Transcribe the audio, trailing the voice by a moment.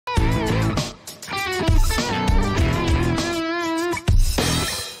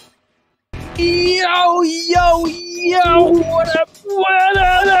Yo, yo, yo, what up, what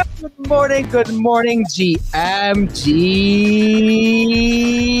up? Good morning, GMG.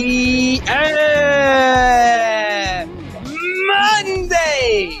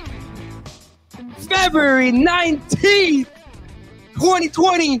 Monday, February 19th,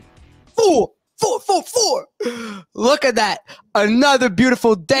 2024. Look at that. Another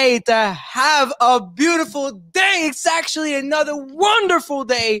beautiful day to have a beautiful day. It's actually another wonderful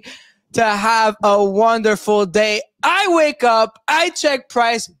day to have a wonderful day. I wake up, I check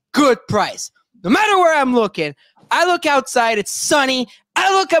price, good price. No matter where I'm looking, I look outside, it's sunny.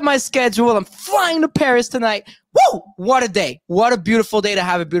 I look at my schedule, I'm flying to Paris tonight. Woo! What a day. What a beautiful day to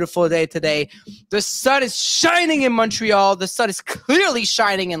have a beautiful day today. The sun is shining in Montreal. The sun is clearly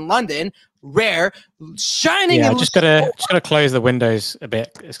shining in London. Rare. Shining in just gotta close the windows a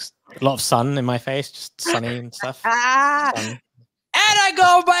bit. It's a lot of sun in my face, just sunny and stuff. And I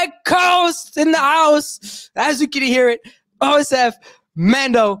go by coast in the house. As you can hear it, OSF,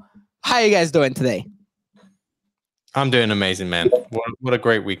 Mando, how you guys doing today? I'm doing amazing, man. What a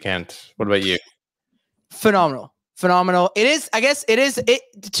great weekend. What about you? Phenomenal. It is, I guess it is.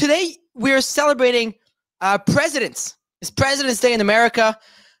 Today we are celebrating presidents. It's President's Day in America.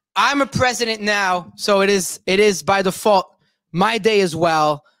 I'm a president now, so it is by default my day as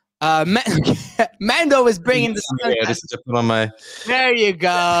well. Mando is bringing the sun. Yeah, this is put on my. There you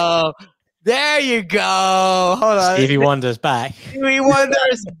go. Hold on. Stevie Wonder's back. Stevie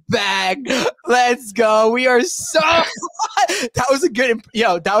Wonder's back. Let's go. We are so. That was a good.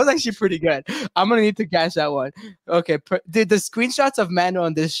 That was actually pretty good. I'm gonna need to catch that one. Okay, dude. The screenshots of Mando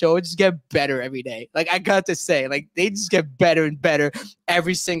on this show just get better every day. Like I got to say, like they just get better and better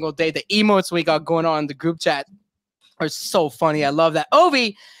every single day. The emotes we got going on in the group chat are so funny. I love that.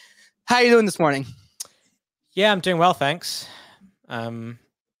 Ovi, how you doing this morning? Yeah, I'm doing well, thanks.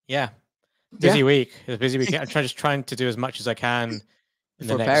 Yeah. Busy week. It was a busy week. I'm just trying to do as much as I can in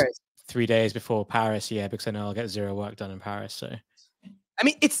the next 3 days before Paris. Yeah, because I know I'll get zero work done in Paris. So, I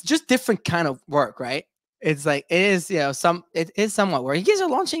mean, it's just different kind of work, right? It's like it is, it is somewhat work. You guys are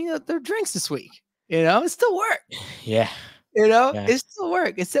launching their drinks this week. It's still work. Yeah. It's still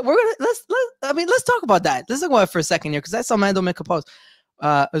work. Let's talk about that. Let's talk about it for a second here because I saw Mando make a post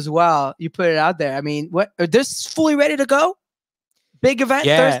as well. You put it out there. I mean, what are this fully ready to go? Big event.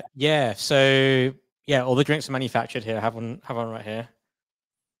 Yeah, yeah. So yeah, all the drinks are manufactured here. I have one right here.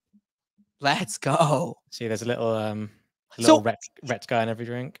 Let's go. See, there's a little ret guy in every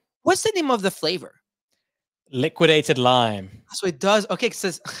drink. What's the name of the flavor? Liquidated lime. So it does. Okay, it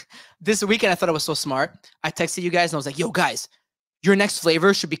says this weekend I thought it was so smart. I texted you guys and I was like, "Yo, guys, your next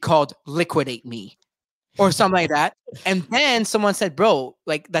flavor should be called Liquidate Me," or something like that. And then someone said, "Bro,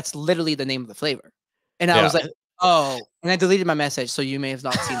 like that's literally the name of the flavor," and I was like. Oh, and I deleted my message, so you may have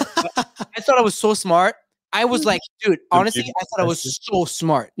not seen it. I thought I was so smart. I was like, dude, honestly, I thought I was so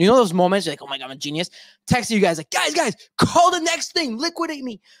smart. You know those moments, you're like, oh my God, I'm a genius. Texting you guys, like, guys, call the next thing, liquidate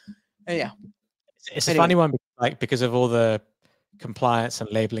me. And yeah. It's a funny one, like, because of all the compliance and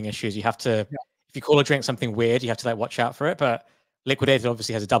labeling issues. You have to, if you call a drink something weird, you have to like watch out for it. But liquidated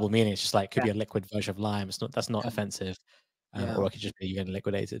obviously has a double meaning. It's just like, could be a liquid version of lime. That's not offensive. Or it could just be you getting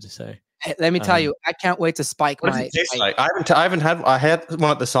liquidated. So hey, let me tell you, I can't wait to spike what does it taste like? I had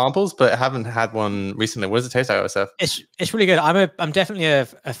one at the samples, but I haven't had one recently. What does it taste like, OSF? It's really good. I'm definitely a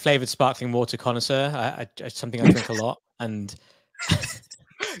flavored sparkling water connoisseur. It's something I drink a lot. And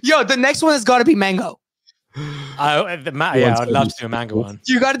yo, the next one has got to be mango. I'd love to do a mango one.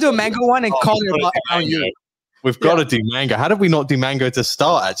 You got to do a mango one and call it about you. We've got to do mango. How did we not do mango to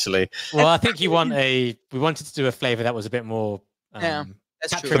start, actually? Well, I think we wanted to do a flavor that was a bit more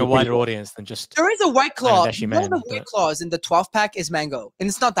capturing a wider audience than just. There is a White Claw. One of the White Claws in the 12 pack is mango, and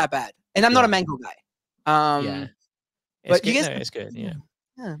it's not that bad. And I'm not a mango guy. But you guys, it's good. Yeah,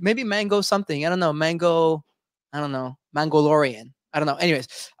 maybe mango something. I don't know. Mango. I don't know. Mangolorian. I don't know. Anyways,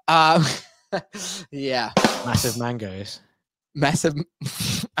 yeah. Massive mangoes. Massive.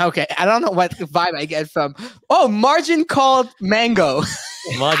 Okay, I don't know what vibe I get from. Oh, margin called mango.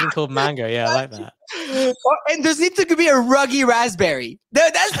 Margin called mango. Yeah, I like that. And there needs to be a ruggy raspberry.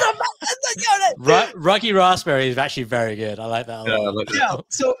 That's not. Ruggy raspberry is actually very good. I like that.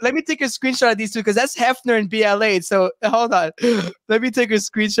 So let me take a screenshot of these two because that's Hefner and BLA. So hold on. Let me take a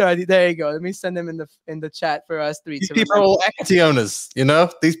screenshot. There you go. Let me send them in the chat for us three. These people are all equity owners.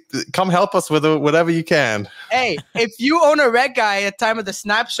 These come help us with whatever you can. Hey, if you own a red guy at the time of the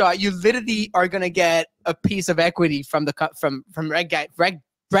snapshot, you literally are gonna get a piece of equity from the from red guy.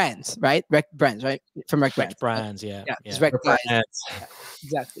 Brands, right? Rec Brands, right? From Rec Brands. Brands, yeah. Yeah, Yeah. Rec Brands. Yeah,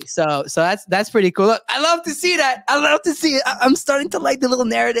 exactly. So that's pretty cool. Look, I love to see that. I love to see it. I'm starting to like the little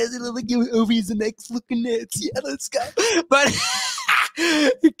narratives. Like, Ovi's the next looking nuts. Yeah, let's go. But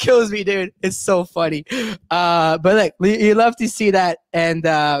it kills me, dude. It's so funny. But look, you love to see that, and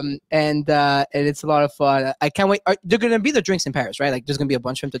it's a lot of fun. I can't wait. They're gonna be the drinks in Paris, right? Like, there's gonna be a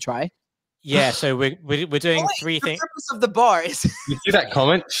bunch of them to try. Yeah, so we're doing three things. The purpose of the bar is You see that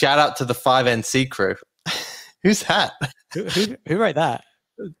comment? Shout out to the 5NC crew. Who's that? Who wrote that?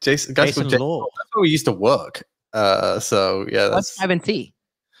 Jason Law. That's where we used to work. So yeah, what's that's 5NC?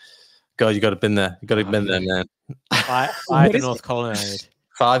 God, you got to been there. You got to been there, man. Five North Colonnade.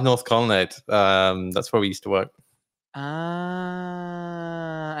 5 North Colonnade. That's where we used to work. I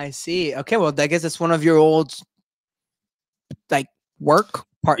see. Okay, well, I guess it's one of your old like work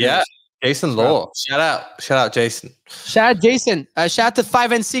partners. Yeah. Jason Law. Shout out Jason. Shout out Jason. Shout out to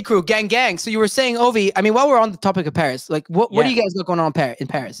 5NC crew, gang. So you were saying, Ovi, I mean, while we're on the topic of Paris, like what do you guys got going on in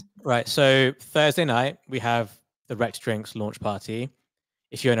Paris? Right. So Thursday night, we have the Rect Drinks launch party.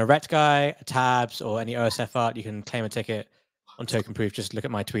 If you're in a Rect guy, a Tabs, or any OSF art, you can claim a ticket on Token Proof. Just look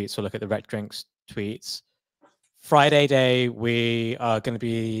at my tweets or look at the Rect Drinks tweets. Friday day, we are going to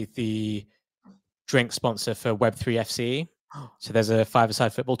be the drink sponsor for Web3 FC. So there's a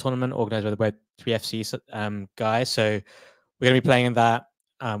 5-a-side football tournament organized by the Web3 FC guys. So we're going to be playing in that.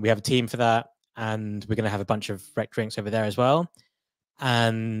 We have a team for that, and we're going to have a bunch of Rec drinks over there as well.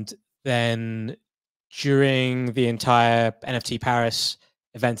 And then during the entire NFT Paris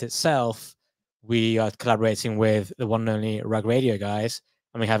event itself, we are collaborating with the one and only Rug Radio guys,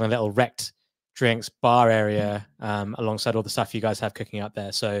 and we're having a little Rec drinks bar area alongside all the stuff you guys have cooking up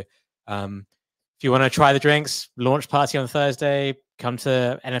there. So if you want to try the drinks, launch party on Thursday, come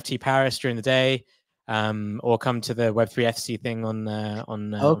to NFT Paris during the day, or come to the Web3 FC thing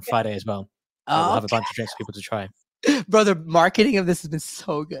on Friday as well. We'll have a bunch of drinks for people to try. Brother, marketing of this has been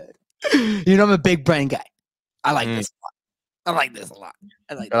so good. You know, I'm a big brand guy. I like this a lot. I like this a lot.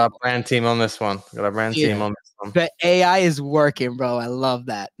 Got our brand team on this one. The AI is working, bro. I love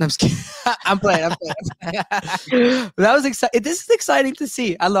that. I'm just kidding. I'm playing. That was exciting. This is exciting to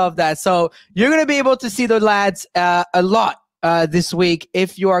see. I love that. So you're going to be able to see the lads a lot this week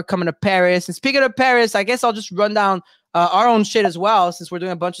if you are coming to Paris. And speaking of Paris, I guess I'll just run down our own shit as well, since we're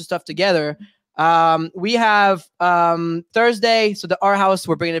doing a bunch of stuff together. We have Thursday, so the Our House,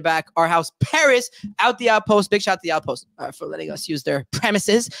 we're bringing it back. Our House Paris, out the Outpost. Big shout out to the Outpost for letting us use their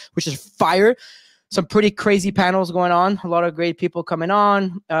premises, which is fire. Some pretty crazy panels going on. A lot of great people coming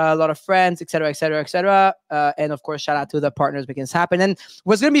on. A lot of friends, etc., etc., etc. And of course, shout out to the partners making this happen. And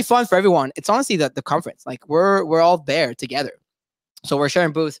what's going to be fun for everyone, it's honestly the conference. Like we're all there together. So we're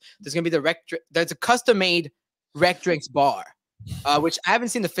sharing booths. There's going to be there's a custom-made Rec Drinks bar. Which I haven't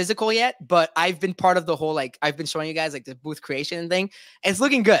seen the physical yet, but I've been part of the whole, like, I've been showing you guys like the booth creation thing. It's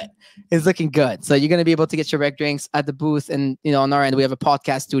looking good. It's looking good. So you're going to be able to get your Rec drinks at the booth. And, you know, on our end, we have a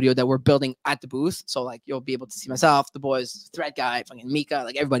podcast studio that we're building at the booth. So like, you'll be able to see myself, the boys, Thread Guy, fucking Mika,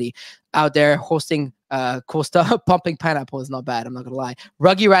 like everybody out there hosting cool stuff. Pumping Pineapple is not bad. I'm not going to lie.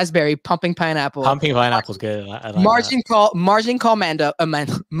 Ruggy Raspberry, Pumping Pineapple. Pumping Pineapple's good. I like Margin Call Mango,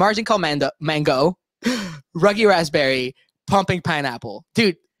 Ruggy Raspberry, Pumping Pineapple,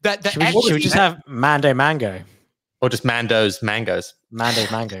 dude. Should we just have Mando Mango, or just Mando's Mangoes? Mando's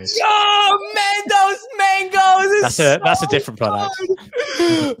Mangoes. Yo, Mando's Mangoes. That's a different product.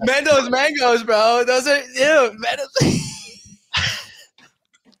 Mando's Mangoes, bro. Those are Mando's.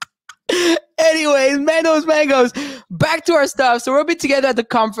 Anyways, Mando's Mangoes. Back to our stuff. So we'll be together at the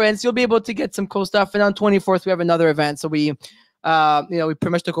conference. You'll be able to get some cool stuff. And on 24th, we have another event. So we we pretty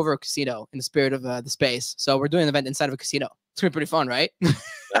much took over a casino in the spirit of the space. So we're doing an event inside of a casino. It's gonna be pretty fun, right?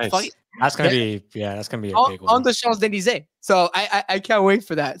 Nice. That's gonna be a big one. On the Champs-Élysées. So I can't wait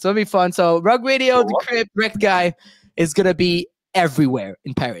for that. So it'll be fun. So Rug Radio, the Crib, Rec Guy is gonna be everywhere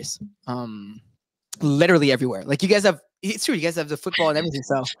in Paris. Literally everywhere. Like you guys have, it's true, you guys have the football and everything.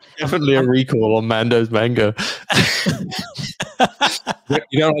 So definitely a recall on Mando's Mango.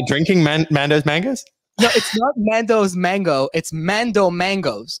 You don't like drinking Mando's Mangoes? No, it's not Mando's Mango. It's Mando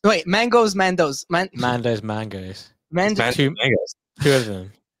Mangoes. Wait, Mando's Mangoes. Mangoes. Two of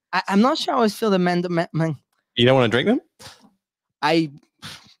them. I'm not sure I always feel the Mando. You don't want to drink them? I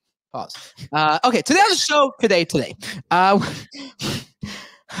pause. Okay, today on the show. Today.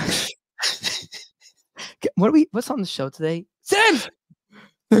 What's on the show today? Sam.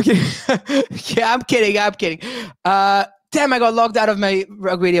 Okay. Yeah, I'm kidding. Damn, I got logged out of my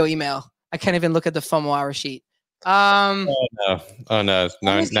Rug Radio email. I can't even look at the Fomo hour sheet. Oh no!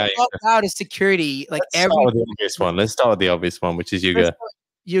 Now out of security. Like Let's start with the obvious one. Let's start with the obvious one, which is Yuga.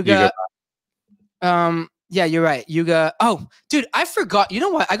 Yuga. Yeah, you're right. Yuga. Oh, dude, I forgot. You know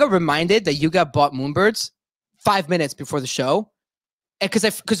what? I got reminded that Yuga bought Moonbirds 5 minutes before the show, and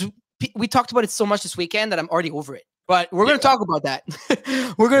because we talked about it so much this weekend that I'm already over it. But we're going to talk about that.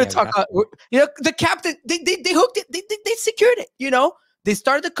 We're going to talk about, the captain, they hooked it. They secured it, They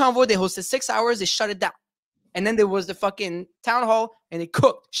started the convoy. They hosted 6 hours. They shut it down. And then there was the fucking town hall, and they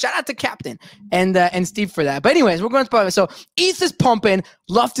cooked. Shout out to Captain and Steve for that. But anyways, we're going to so ETH is pumping.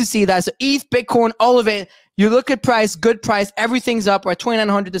 Love to see that. So ETH, Bitcoin, all of it. You look at price, good price. Everything's up. We're at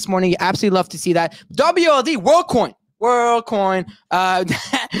 2,900 this morning. You absolutely love to see that. WLD, WorldCoin.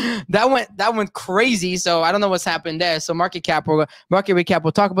 That went crazy. So I don't know what's happened there. So market recap.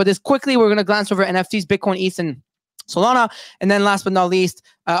 We'll talk about this quickly. We're gonna glance over NFTs, Bitcoin, ETH, and Solana. And then last but not least,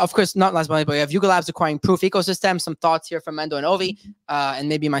 of course, not last but not least, but we have Yuga Labs acquiring Proof Ecosystem. Some thoughts here from Mendo and Ovi, and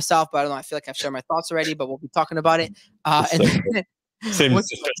maybe myself, but I don't know. I feel like I've shared my thoughts already, but we'll be talking about it. Sims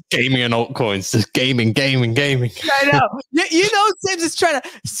just gaming and altcoins, just gaming. I know. Sims is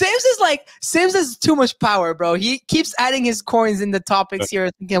Sims has too much power, bro. He keeps adding his coins in the topics here.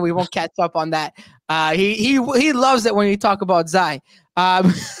 Again, we won't catch up on that. He loves it when you talk about Zai.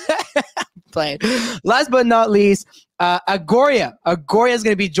 Playing. Last but not least, Agoria. Agoria is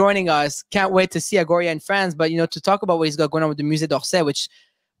going to be joining us. Can't wait to see Agoria in France. But to talk about what he's got going on with the Musée d'Orsay, which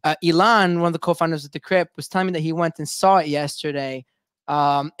Ilan, one of the co-founders of the Crypt, was telling me that he went and saw it yesterday.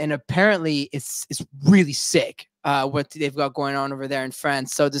 And apparently it's really sick what they've got going on over there in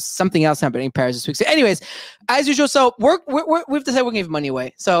France. So there's something else happening in Paris this week. So anyways, as usual, so we've decided we're giving money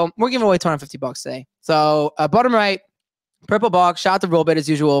away. So we're giving away $250 today. So bottom right, purple box, shout out to Rollbit as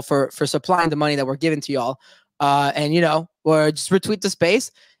usual for supplying the money that we're giving to y'all. And or just retweet the space.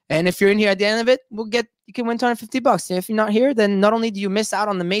 And if you're in here at the end of it, you can win $250. And if you're not here, then not only do you miss out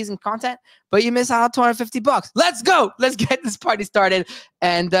on amazing content, but you miss out on $250. Let's go. Let's get this party started.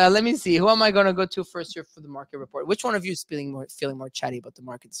 And let me see. Who am I going to go to first here for the market report? Which one of you is feeling more chatty about the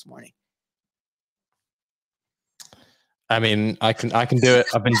market this morning? I mean, I can do it.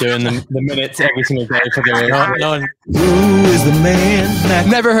 I've been doing the minutes every single day for the no one. Who is the man?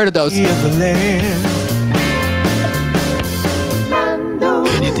 Never heard of those. Can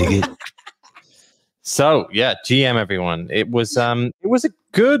you dig it? So yeah, GM everyone. It was a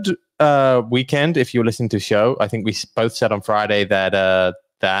good weekend. If you were listening to the show, I think we both said on Friday that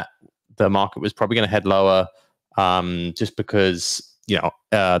that the market was probably going to head lower, just because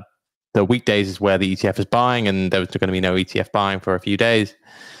the weekdays is where the ETF is buying, and there was going to be no ETF buying for a few days.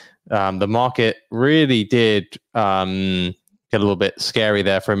 The market really did get a little bit scary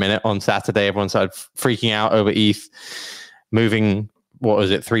there for a minute on Saturday. Everyone started freaking out over ETH moving. What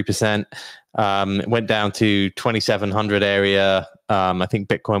was it, 3%? It went down to 2,700 area. I think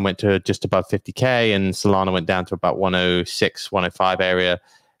Bitcoin went to just above 50K, and Solana went down to about 106, 105 area.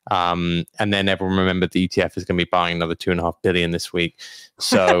 And then everyone remembered the ETF is going to be buying another 2.5 billion this week.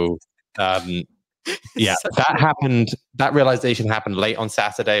 So yeah, that happened. That realization happened late on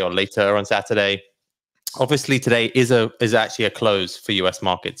Saturday or later on Saturday. Obviously, today is actually a close for US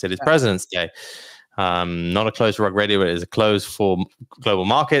markets. It is President's Day. Not a close for Rug Radio, but it is a close for global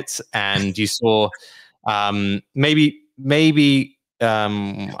markets. And you saw maybe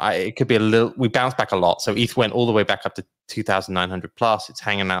it could be a little. We bounced back a lot. So ETH went all the way back up to 2,900 plus. It's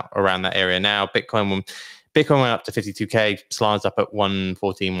hanging out around that area now. Bitcoin went up to 52K. Solana's up at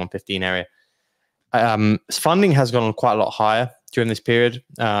 114, 115 area. Funding has gone quite a lot higher during this period.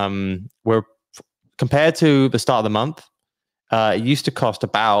 We're compared to the start of the month. It used to cost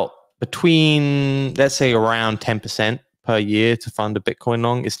about between, let's say, around 10% per year to fund a Bitcoin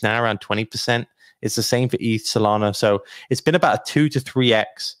long. It's now around 20%. It's the same for ETH, Solana. So it's been about a 2 to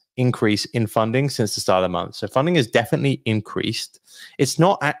 3x increase in funding since the start of the month. So funding has definitely increased. It's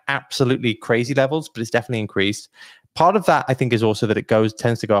not at absolutely crazy levels, but it's definitely increased. Part of that, I think, is also that it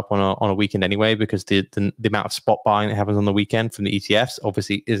tends to go up on a weekend anyway, because the amount of spot buying that happens on the weekend from the ETFs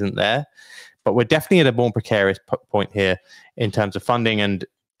obviously isn't there. But we're definitely at a more precarious point here in terms of funding. And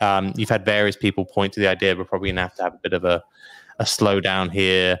you've had various people point to the idea we're probably going to have a bit of a slowdown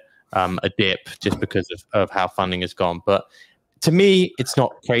here, a dip, just because of how funding has gone. But to me, it's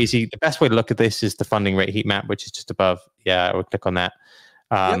not crazy. The best way to look at this is the funding rate heat map, which is just above. Yeah, I would click on that.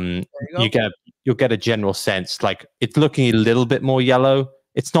 You'll get a general sense. Like, it's looking a little bit more yellow.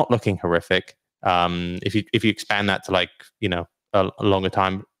 It's not looking horrific. If you expand that to a longer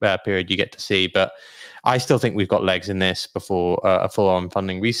time period, you get to see. But I still think we've got legs in this before a full-on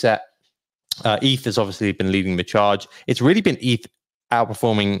funding reset. ETH has obviously been leading the charge. It's really been ETH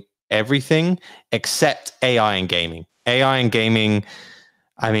outperforming everything except AI and gaming. AI and gaming,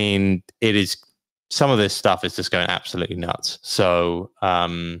 I mean, it is some of this stuff is just going absolutely nuts. So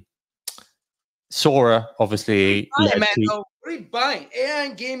Sora obviously. What are you buying? AI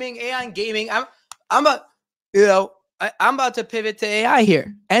and gaming. I'm about to pivot to AI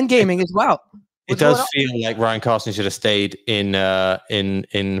here and gaming as well. It does feel like Ryan Carson should have stayed in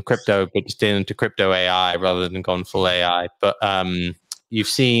crypto, but just into crypto AI rather than gone full AI. But you've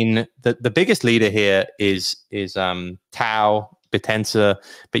seen the biggest leader here is Tau, Bitensa,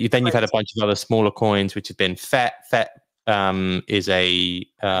 but you've had a bunch of other smaller coins which have been FET. FET is a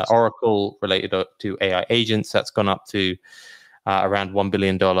Oracle related to AI agents that's gone up to around $1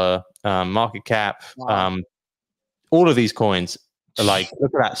 billion market cap. Wow. All of these coins are like,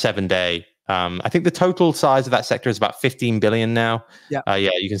 look at that 7-day. I think the total size of that sector is about 15 billion now. Yeah,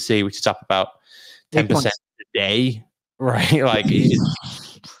 you can see, which is up about 10% a day, right? Like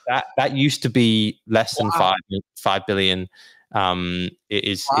that used to be less than 5 billion. It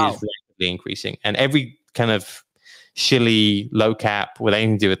is rapidly increasing, and every kind of shilly low cap with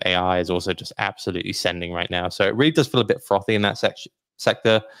anything to do with AI is also just absolutely sending right now. So it really does feel a bit frothy in that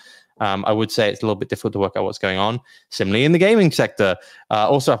sector. I would say it's a little bit difficult to work out what's going on. Similarly, in the gaming sector,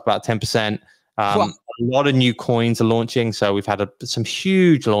 also up about 10%. A lot of new coins are launching. So we've had some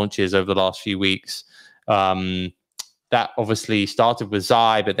huge launches over the last few weeks. That obviously started with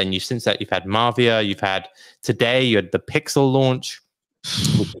Zai, but then since that you've had Mavia. You had the Pixel launch,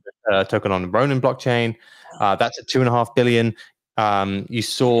 which is a token on the Ronin blockchain. That's at $2.5 billion. You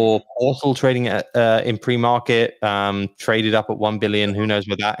saw Portal trading in pre-market, traded up at 1 billion. Who knows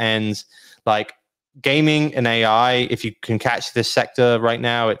where that ends? Like gaming and AI, if you can catch this sector right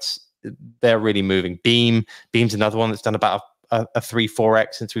now, they're really moving. Beam's another one that's done about a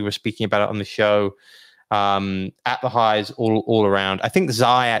 3-4x since we were speaking about it on the show. At the highs all around. I think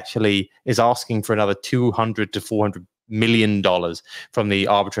Zai actually is asking for another $200 to $400 million from the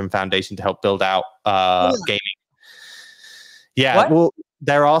Arbitrum Foundation to help build out gaming. Yeah, well,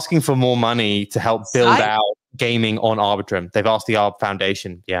 they're asking for more money to help build out gaming on Arbitrum. They've asked the Arb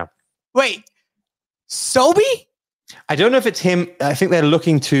Foundation. Yeah. Wait, Sobi? I don't know if it's him. I think they're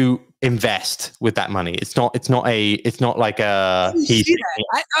looking to invest with that money. It's not like a.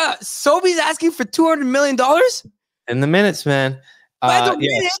 Sobi's asking for $200 million in the minutes, man.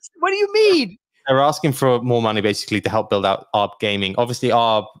 Minutes? What do you mean? They're asking for more money basically to help build out Arb gaming. Obviously,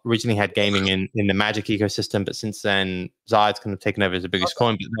 Arb originally had gaming in the Magic ecosystem, but since then, Zai's kind of taken over as the biggest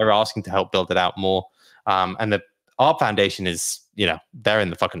coin. But they're asking to help build it out more. And the Arb Foundation is, they're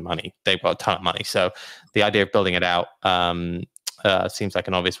in the fucking money. They've got a ton of money. So the idea of building it out seems like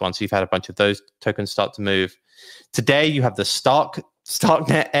an obvious one. So you've had a bunch of those tokens start to move. Today, you have the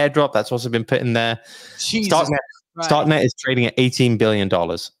Starknet airdrop. That's also been put in there. Starknet is trading at $18 billion.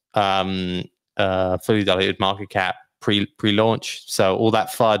 Fully diluted market cap pre-launch. So all that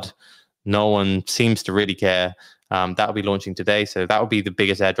FUD, no one seems to really care. That'll be launching today. So that will be the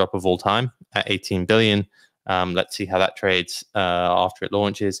biggest airdrop of all time at 18 billion. Let's see how that trades after it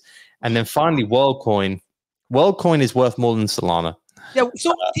launches. And then finally, WorldCoin. WorldCoin is worth more than Solana. Yeah.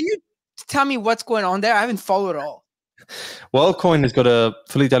 So can you tell me what's going on there? I haven't followed it all. WorldCoin has got a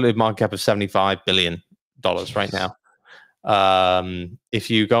fully diluted market cap of $75 billion right now. If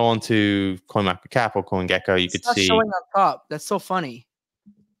you go on to CoinMarketCap or CoinGecko, you could see showing on top. That's so funny.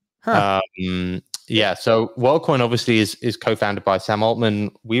 Yeah, so WorldCoin obviously is co-founded by Sam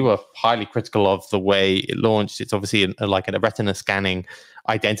Altman. We were highly critical of the way it launched. It's obviously like a retina scanning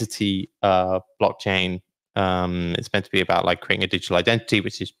identity blockchain. It's meant to be about like creating a digital identity,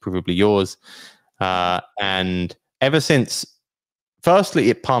 which is provably yours. And ever since, firstly,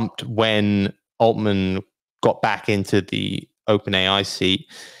 it pumped when Altman got back into the OpenAI seat.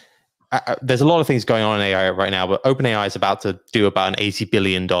 There's a lot of things going on in AI right now, but OpenAI is about to do about an $80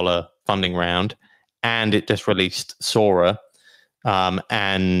 billion funding round, and it just released Sora.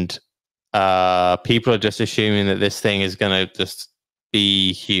 And people are just assuming that this thing is going to just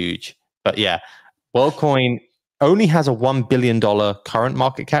be huge. But yeah, WorldCoin only has a $1 billion current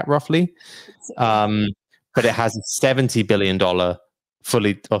market cap, roughly. But it has a $70 billion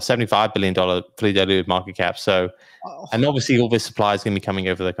 $75 billion fully diluted market cap. So, and obviously all this supply is going to be coming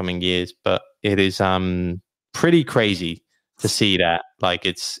over the coming years, but it is pretty crazy to see that. Like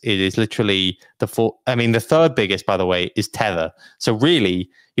it is literally the third biggest, by the way, is Tether. So really,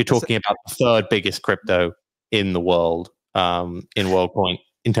 you're talking about the third biggest crypto in the world, in WorldCoin,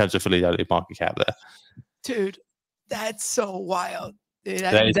 in terms of fully diluted market cap there. Dude, that's so wild. Dude,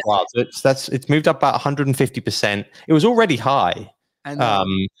 that is wild. So it's moved up about 150%. It was already high.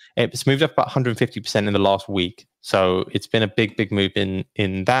 It's moved up about 150% in the last week. So it's been a big move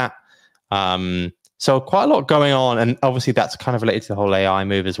in that. So quite a lot going on, and obviously that's kind of related to the whole AI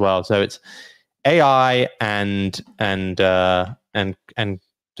move as well. So AI and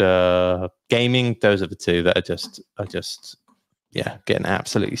gaming. Those are the two that are just getting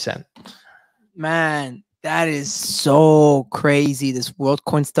absolutely sent. Man, that is so crazy. This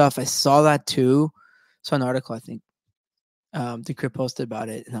WorldCoin stuff. I saw that too. Saw an article, I think. Decrypt posted about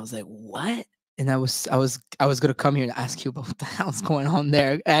it, and I was like, "What?" And I was gonna come here and ask you about what the hell's going on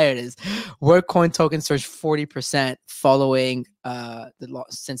there. There it is. WorldCoin token surged 40% following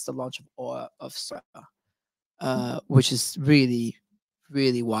since the launch of Sora, which is really,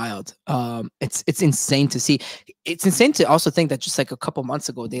 really wild. It's insane to see. It's insane to also think that just like a couple months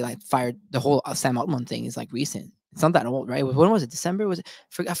ago they like fired the whole Sam Altman thing is like recent. It's not that old, right? When was it? December? Was it?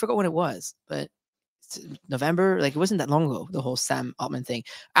 I forgot when it was, but November. Like it wasn't that long ago. The whole Sam Altman thing.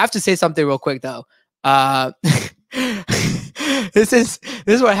 I have to say something real quick though. This is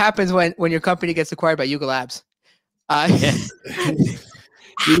what happens when your company gets acquired by Yuga Labs.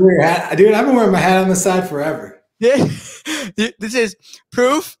 Dude, I've been wearing my hat on the side forever. This is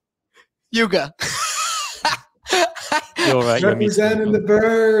proof Yuga. You're right. Representing the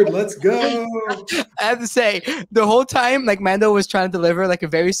bird. Let's go. I have to say, the whole time, like Mando was trying to deliver like a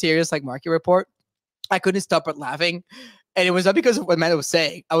very serious like market report, I couldn't stop but laughing. And it was not because of what Mando was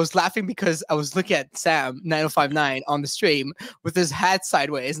saying. I was laughing because I was looking at Sam 9059 on the stream with his hat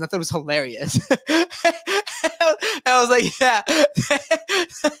sideways, and I thought it was hilarious. I was like, yeah.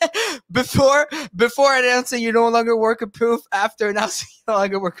 before announcing you no longer work at Proof, after announcing you no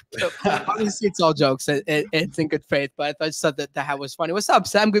longer work at Proof. Obviously, it's all jokes. It's in good faith, but I just thought that hat was funny. What's up,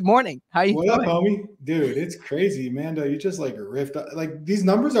 Sam? Good morning. How you doing? What up, homie? Dude, it's crazy, Mando. You just like riffed. Like these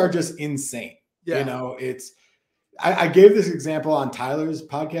numbers are just insane. Yeah. You know, it's. I gave this example on Tyler's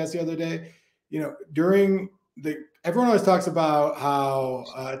podcast the other day. You know, during everyone always talks about how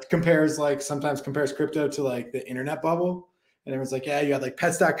it sometimes compares crypto to like the internet bubble. And everyone's like, yeah, you had like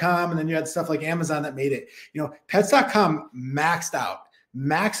pets.com and then you had stuff like Amazon that made it. You know, pets.com maxed out.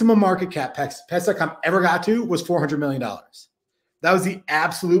 Maximum market cap pets.com ever got to was $400 million. That was the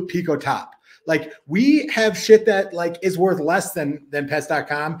absolute pico top. Like we have shit that like is worth less than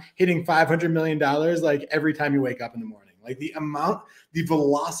pets.com hitting $500 million like every time you wake up in the morning. Like the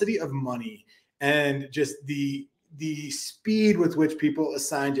velocity of money and just the speed with which people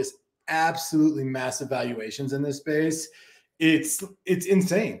assign just absolutely massive valuations in this space. It's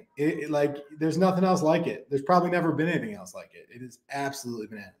insane. Like there's nothing else like it. There's probably never been anything else like it. It is absolutely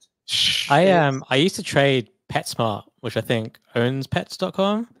bananas. I used to trade PetSmart, which I think owns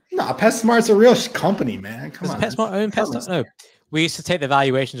pets.com. No, PetSmart's a real company, man. Come on. Does PetSmart own Pets.com? No. We used to take the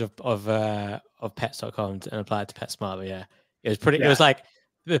valuations of Pets.com and apply it to PetSmart. But yeah, it was pretty. Yeah. It was like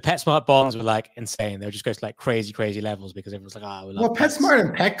the PetSmart bonds were like insane. They would just go to like crazy levels because everyone's like, oh, we love Pets. PetSmart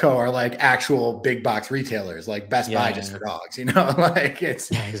and Petco are like actual big box retailers, like Best Buy just for dogs. You know, like it's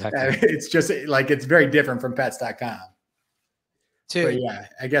just like it's very different from Pets.com. But yeah,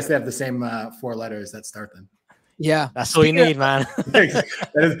 I guess they have the same 4 letters that start them. Yeah, that's all you need, man.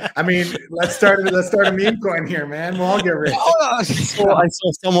 I mean, let's start a meme coin here, man. We'll all get rich. I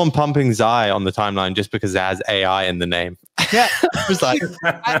saw someone pumping Zai on the timeline just because it has AI in the name. Yeah, it was like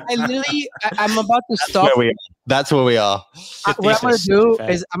I'm about to stop. That's where we are. What I'm gonna do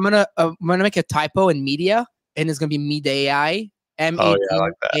is I'm gonna make a typo in media, and it's gonna be media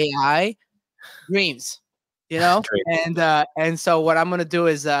AI dreams. You know, and so what I'm gonna do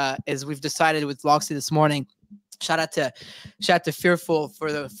is we've decided with Loxy this morning. Shout out to Fearful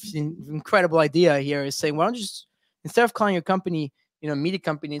for the incredible idea here. Is saying, why don't you just, instead of calling your company, you know, media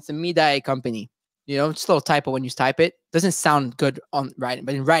company, it's a media company. You know, just a little typo when you type it. Doesn't sound good on writing,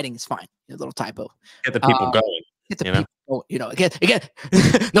 but in writing it's fine. A little typo. Get the people going. Get the people going. You know, again,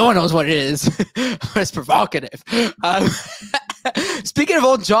 no one knows what it is. It's provocative. Speaking of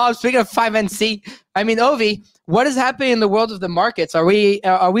old jobs, speaking of 5NC, I mean, Ovi, what is happening in the world of the markets? Are we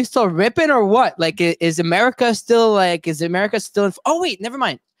still ripping or what? Like, is America still oh wait, never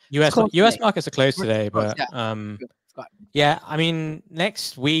mind. US markets are closed today, but yeah, I mean,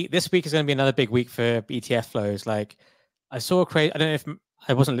 this week is going to be another big week for ETF flows. Like, I saw I don't know if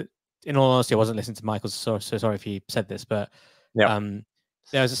I wasn't, in all honesty, I wasn't listening to Michael, so sorry if he said this, but there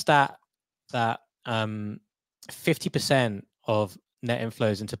was a stat that 50% of net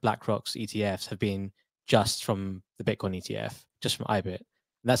inflows into BlackRock's ETFs have been just from the Bitcoin ETF, just from IBIT.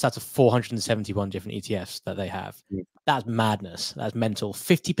 And that's out of 471 different ETFs that they have. That's madness. That's mental.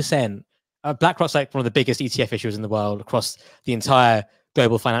 50%. BlackRock's like one of the biggest ETF issuers in the world across the entire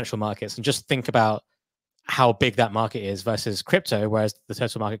global financial markets. And just think about how big that market is versus crypto, whereas the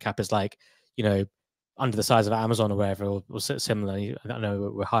total market cap is like, you know, under the size of Amazon or wherever, or similar. I don't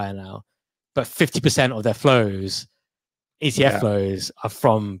know, we're higher now. But 50% of their flows, ETF flows, are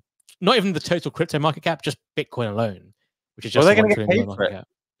from not even the total crypto market cap, just Bitcoin alone, which is Well, just they're $1 going to get trillion paid for market it. cap.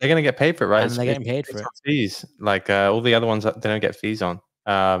 They're going to get paid for it, right? And they're getting paid for it. Fees. Like all the other ones, they don't get fees on.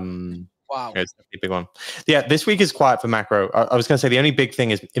 Wow. It's a big one. Yeah, this week is quiet for macro. I was going to say the only big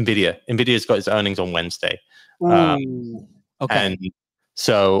thing is Nvidia. Nvidia's got its earnings on Wednesday. Okay. And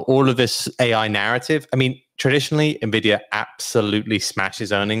so all of this AI narrative, I mean, traditionally, Nvidia absolutely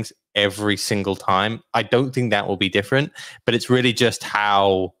smashes earnings every single time. I don't think that will be different, but it's really just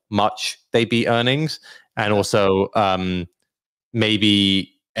how much they beat earnings. And also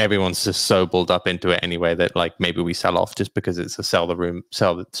maybe everyone's just so bulled up into it anyway that like maybe we sell off just because it's a sell the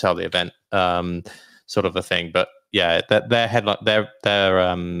event sort of a thing. But yeah, their headline, their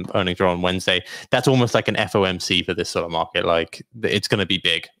earnings are on Wednesday. That's almost like an FOMC for this sort of market. Like it's going to be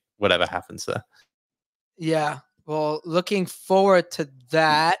big, whatever happens there. Yeah. Well, looking forward to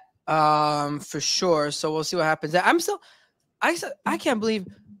that for sure. So we'll see what happens. I still can't believe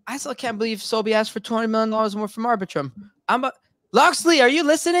Sobi asked for $200 million more from Arbitrum. Loxley, are you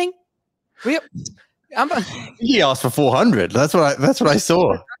listening? He asked for 400. That's what I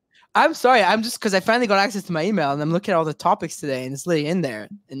saw. I'm sorry. I'm just because I finally got access to my email and I'm looking at all the topics today and it's literally in there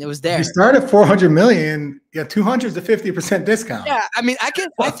and it was there. If you start at 400 million, yeah, 200 is a 50% discount. Yeah, I mean, I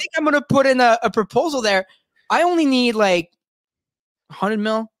think I'm gonna put in a proposal there. I only need like 100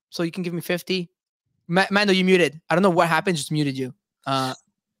 mil, so you can give me 50. Mando, you muted. I don't know what happened. Just muted you. I'll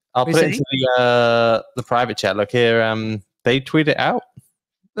put it into the private chat. Look here. They tweet it out.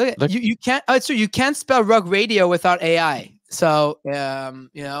 Look. You can't. So you can't spell Rug Radio without AI. So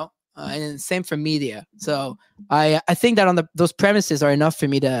and same for media. So I think that on those premises are enough for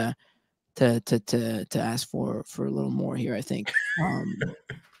me to ask for a little more here. I think.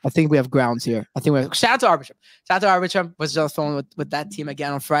 I think we have grounds here. I think we have. Shout out to Arbitrum. Was just on the phone with that team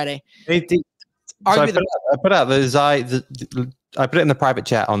again on Friday. I put out I put it in the private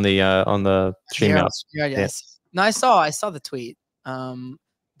chat on the stream notes. Yeah, yes. No, I saw the tweet.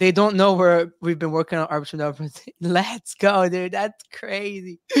 They don't know where we've been working on Arbitrum. Let's go, dude. That's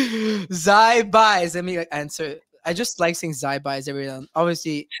crazy. Zai buys. Let me answer. I just like saying Zai buys every time.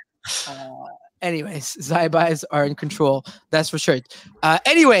 Obviously. Anyways, Zai buys are in control. That's for sure.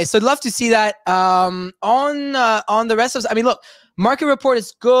 Anyway, so I'd love to see that. On the rest of. I mean, look. Market report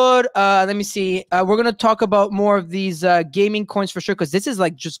is good. Let me see. We're gonna talk about more of these gaming coins for sure because this is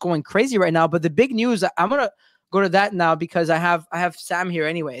like just going crazy right now. But the big news, I'm gonna go to that now because I have Sam here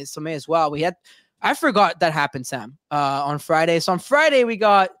anyways, so may as well. I forgot that happened, Sam, on Friday. So on Friday we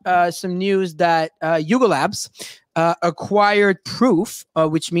got some news that Yuga Labs acquired Proof,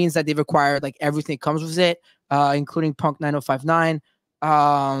 which means that they've acquired like everything that comes with it, including Punk 9059.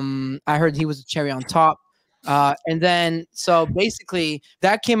 I heard he was a cherry on top. And then, so basically,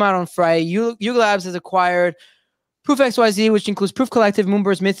 that came out on Friday. Yuga Labs has acquired Proof XYZ, which includes Proof Collective,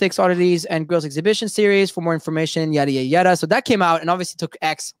 Moonbirds, Mythics, Oddities, and Grills Exhibition Series. For more information, yada, yada, yada. So that came out and obviously took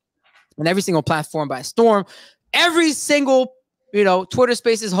X and every single platform by storm. Every single, Twitter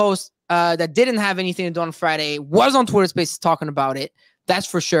Spaces host that didn't have anything to do on Friday was on Twitter Spaces talking about it. That's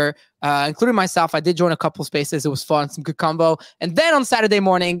for sure, including myself. I did join a couple spaces. It was fun, some good combo. And then on Saturday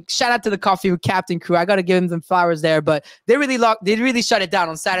morning, shout out to the Coffee with Captain crew. I got to give them flowers there, but they really shut it down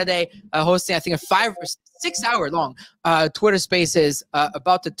on Saturday, hosting, I think, a 5 or 6 hour long Twitter spaces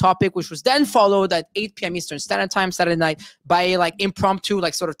about the topic, which was then followed at 8 p.m. Eastern Standard Time Saturday night by a like impromptu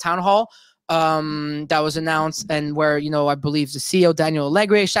like sort of town hall that was announced and where, I believe the CEO, Daniel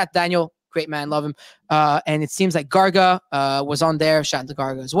Allegre, shout Daniel, great man, love him. And it seems like Garga was on there, shout out to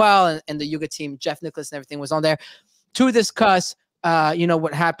Garga as well. And the Yuga team, Jeff Nicholas and everything was on there to discuss,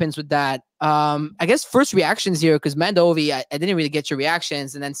 what happens with that. I guess first reactions here, because Mandovi, I didn't really get your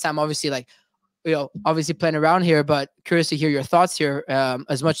reactions. And then Sam, obviously, obviously playing around here, but curious to hear your thoughts here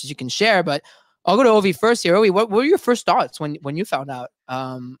as much as you can share. But I'll go to Ovi first here. Ovi, what were your first thoughts when you found out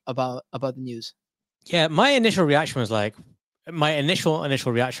about the news? Yeah, my initial reaction was like, my initial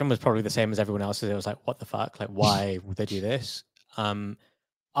reaction was probably the same as everyone else's. It was like, what the fuck? Like, why would they do this?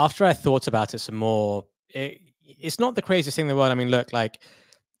 After I thought about it some more, it's not the craziest thing in the world. I mean, look, like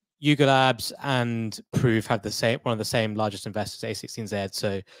Yuga Labs and Proof have one of the same largest investors, A16Z.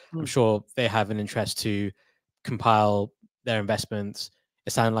 So I'm sure they have an interest to compile their investments.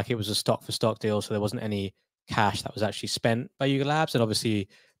 It sounded like it was a stock for stock deal. So there wasn't any cash that was actually spent by Yuga Labs. And obviously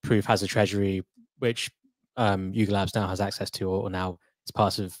Proof has a treasury, which Yuga Labs now has access to, or now it's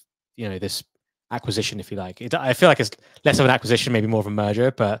part of this acquisition, if you like. I feel like it's less of an acquisition, maybe more of a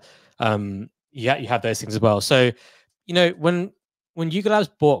merger, but you have those things as well. So when Yuga Labs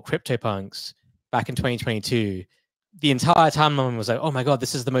bought CryptoPunks back in 2022, the entire timeline was like, oh my god,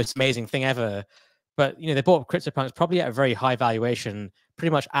 this is the most amazing thing ever. but they bought CryptoPunks probably at a very high valuation,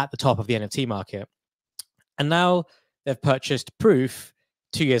 pretty much at the top of the NFT market. And now they've purchased Proof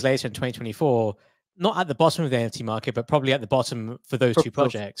 2 years later in 2024, not at the bottom of the NFT market, but probably at the bottom for those two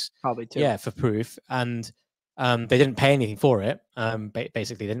projects. Probably too. Yeah, for Proof. And they didn't pay anything for it.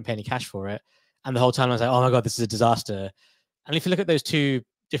 Basically, they didn't pay any cash for it. And the whole time I was like, oh my God, this is a disaster. And if you look at those two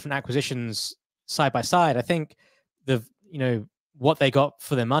different acquisitions side by side, I think what they got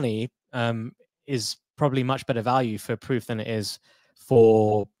for their money is probably much better value for Proof than it is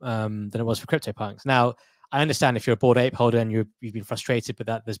for than it was for CryptoPunks. Now, I understand if you're a Bored Ape holder and you've been frustrated with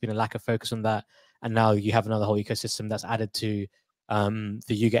that, there's been a lack of focus on that, and now you have another whole ecosystem that's added to the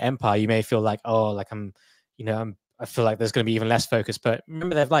Yuga empire. You may feel like, oh, like I feel like there's going to be even less focus. But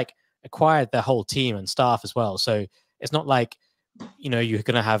remember, they've like acquired their whole team and staff as well, so it's not like you're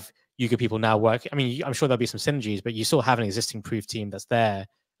going to have Yuga people now work. I mean, I'm sure there'll be some synergies, but you still have an existing Proof team that's there,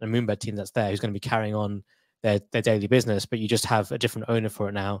 and a Moonbird team that's there, who's going to be carrying on their daily business, but you just have a different owner for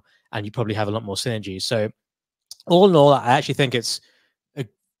it now, and you probably have a lot more synergy. So all in all, I actually think it's a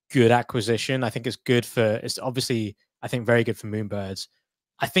good acquisition. I think it's obviously, I think, very good for Moonbirds.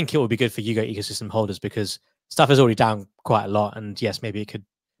 I think it will be good for Yuga ecosystem holders because stuff is already down quite a lot, and yes, maybe it could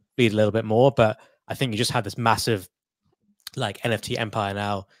bleed a little bit more, but I think you just have this massive like NFT empire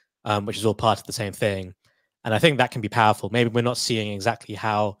now, which is all part of the same thing. And I think that can be powerful. Maybe we're not seeing exactly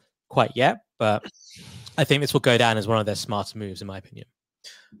how quite yet, but I think this will go down as one of their smarter moves, in my opinion.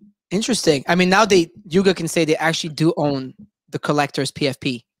 Interesting. I mean, now Yuga can say they actually do own the collector's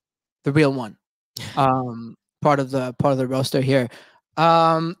PFP, the real one. Part of the roster here.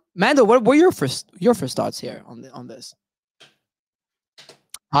 Mando, what were your first thoughts here on this?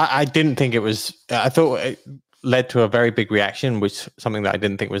 I didn't think it was. I thought it led to a very big reaction, which something that I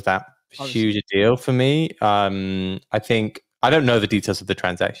didn't think was that huge a deal for me. I think I don't know the details of the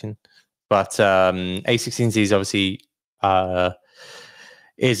transaction, but A16Z is obviously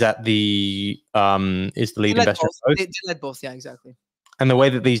is the lead investor. They led both, yeah, exactly. And the way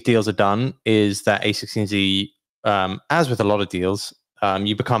that these deals are done is that A16Z, as with a lot of deals,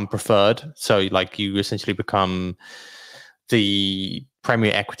 you become preferred. So like you essentially become the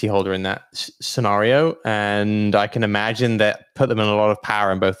primary equity holder in that scenario. And I can imagine that put them in a lot of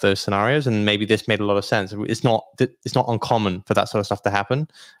power in both those scenarios. And maybe this made a lot of sense. It's not uncommon for that sort of stuff to happen.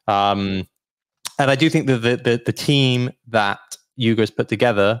 And I do think that the team that Yugo's put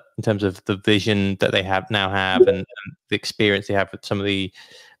together in terms of the vision that they have and the experience they have with some of the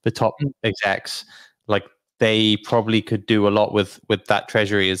top execs, like they probably could do a lot with that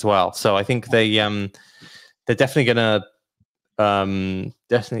treasury as well. So I think they're definitely gonna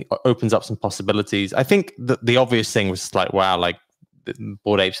definitely opens up some possibilities. I think the obvious thing was like, wow, like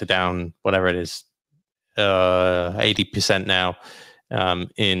Bored Apes are down whatever it is, 80% now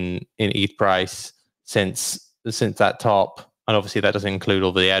in ETH price since that top. And obviously that doesn't include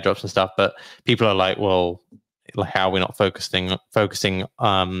all the airdrops and stuff, but people are like, well, like how are we not focusing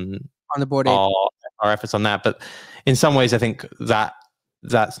on the Bored Ape, our efforts on that? But in some ways, I think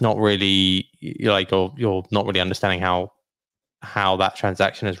that's not really like you're not really understanding how that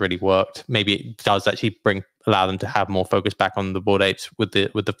transaction has really worked. Maybe it does actually allow them to have more focus back on the Bored Apes with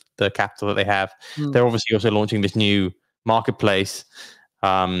the capital that they have. They're obviously also launching this new marketplace,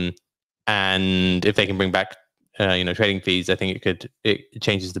 and if they can bring back trading fees, I think it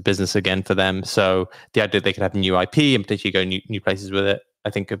changes the business again for them. So the idea they could have new IP and potentially go new places with it,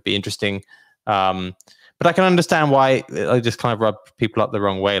 I think could be interesting. But I can understand why I just kind of rub people up the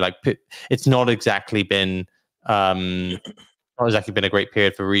wrong way. Like it's not exactly been a great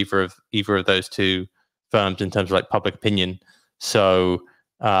period for either of those two firms in terms of like public opinion. So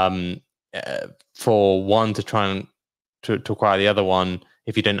for one to try and to acquire the other one,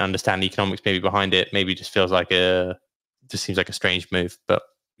 if you didn't understand the economics maybe behind it, maybe just feels like just seems like a strange move. But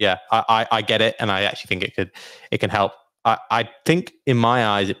yeah, I get it, and I actually think it can help. I think in my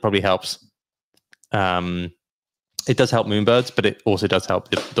eyes it probably helps. It does help Moonbirds, but it also does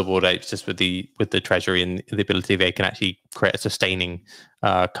help the Bored Apes just with the treasury and the ability they can actually create a sustaining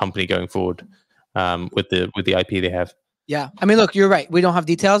company going forward with the IP they have. Yeah, I mean, look, you're right. We don't have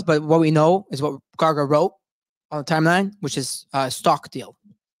details, but what we know is what Garga wrote on the timeline, which is a stock deal.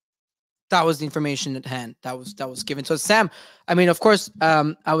 That was the information at hand that was given. So Sam, I mean, of course,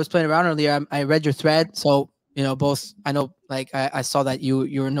 I was playing around earlier. I read your thread, so both. I know, like, I saw that you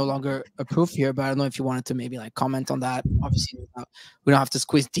were no longer approved here, but I don't know if you wanted to maybe like comment on that. Obviously, we don't have to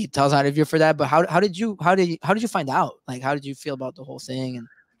squeeze details out of you for that. But how did you find out? Like, how did you feel about the whole thing? And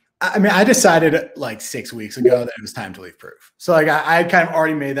I mean, I decided like 6 weeks ago that it was time to leave Proof. So like I kind of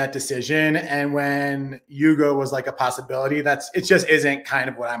already made that decision. And when Yugo was like a possibility, it just isn't kind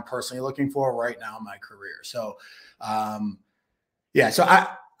of what I'm personally looking for right now in my career. So yeah, so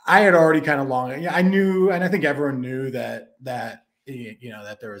I had already kind of I knew, and I think everyone knew that you know,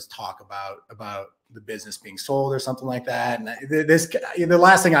 that there was talk about the business being sold or something like that. And the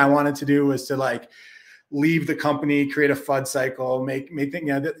last thing I wanted to do was to like leave the company, create a FUD cycle, make things,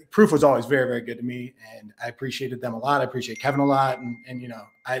 you know, Proof was always very, very good to me. And I appreciated them a lot. I appreciate Kevin a lot. And you know,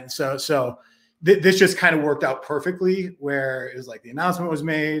 this just kind of worked out perfectly where it was like the announcement was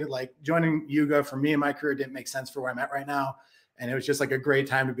made, like joining Yuga for me in my career didn't make sense for where I'm at right now. And it was just like a great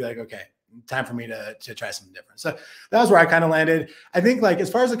time to be like, okay, time for me to try something different. So that was where I kind of landed. I think like,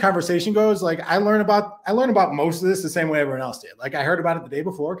 as far as the conversation goes, like I learned about most of this the same way everyone else did. Like I heard about it the day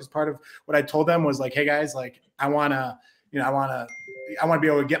before, because part of what I told them was like, hey guys, like I want to be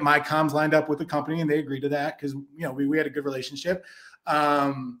able to get my comms lined up with the company. And they agreed to that because, you know, we had a good relationship.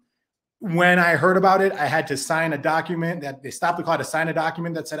 When I heard about it, I had to sign a document that they stopped the call to sign a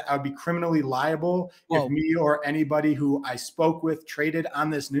document that said I would be criminally liable if me or anybody who I spoke with traded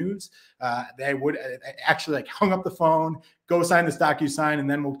on this news. They would actually like hung up the phone, go sign this DocuSign, and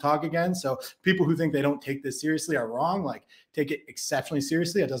then we'll talk again. So people who think they don't take this seriously are wrong. Like take it exceptionally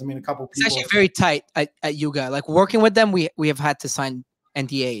seriously. It doesn't mean a couple people. It's actually very tight at Yuga. Like working with them, we have had to sign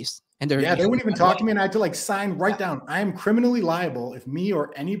NDAs. And they wouldn't even talk to me, and I had to like sign right down. I am criminally liable if me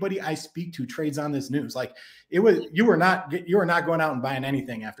or anybody I speak to trades on this news. Like you were not going out and buying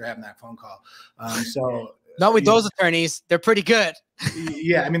anything after having that phone call. So not with those attorneys, they're pretty good.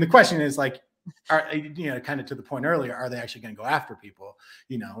 Yeah, I mean the question is like, kind of to the point earlier, are they actually going to go after people?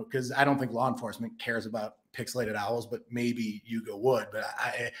 You know, because I don't think law enforcement cares about pixelated owls, but maybe Yugo would. But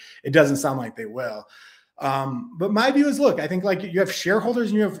it doesn't sound like they will. But my view is, look, I think like you have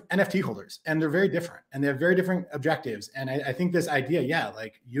shareholders and you have NFT holders, and they're very different and they have very different objectives. And I think this idea, yeah,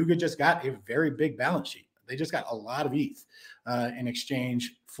 like Yuga just got a very big balance sheet. They just got a lot of ETH in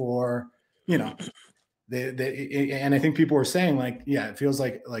exchange for, you know, and I think people were saying like, yeah, it feels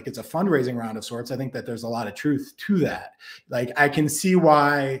like it's a fundraising round of sorts. I think that there's a lot of truth to that. Like I can see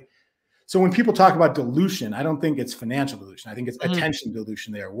why. So when people talk about dilution, I don't think it's financial dilution. I think it's attention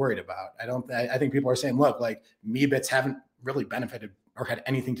dilution they are worried about. I think people are saying, look, like Meebits haven't really benefited or had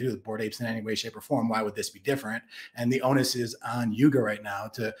anything to do with Bored Apes in any way, shape, or form. Why would this be different? And the onus is on Yuga right now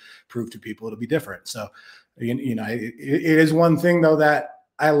to prove to people it'll be different. So, you know, it is one thing though that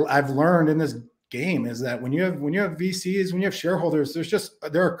I've learned in this game is that when you have VCs, when you have shareholders,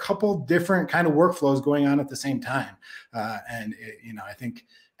 there are a couple different kind of workflows going on at the same time. You know, I think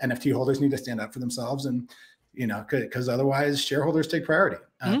NFT holders need to stand up for themselves, and you know, because otherwise shareholders take priority.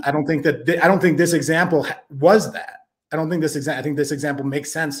 I don't think this example was that. I think this example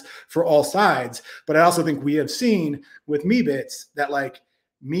makes sense for all sides. But I also think we have seen with Meebits that like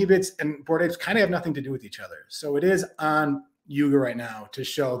Meebits and Bored Apes kind of have nothing to do with each other. So it is on Yuga right now to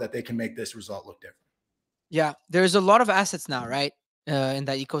show that they can make this result look different. Yeah, there's a lot of assets now, right? In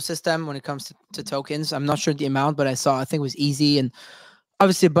that ecosystem when it comes to tokens. I'm not sure the amount, but I think it was easy, and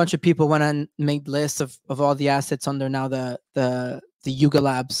obviously a bunch of people went and made lists of all the assets under now the Yuga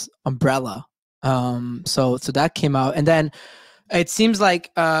Labs umbrella. So that came out, and then it seems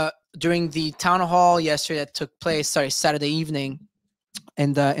like during the town hall yesterday that took place, Saturday evening,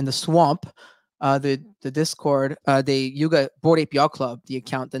 in the swamp, the Discord, the Yuga Bored Ape Yacht Club, the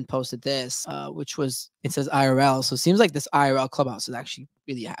account then posted this, which was, it says IRL. So it seems like this IRL clubhouse is actually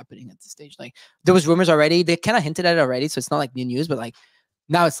really happening at this stage. Like there was rumors already, they kind of hinted at it already, so it's not like new news, but like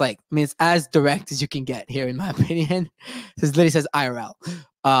now it's like, I mean, it's as direct as you can get here, in my opinion. It literally says IRL.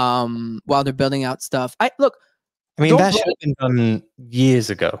 While they're building out stuff. I mean, that should have been done years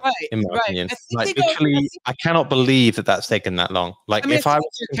ago, in my opinion. Like, literally, I cannot believe that that's taken that long. Like, I mean, if I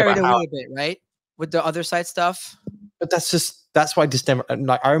was carried away a bit, right, with the other side stuff. But that's why December.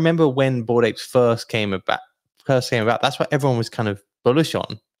 Like, I remember when Bored Apes first came about. That's what everyone was kind of bullish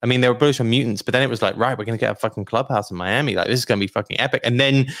on. I mean, they were bullish on mutants, but then it was like, right, we're going to get a fucking clubhouse in Miami. Like, this is going to be fucking epic. And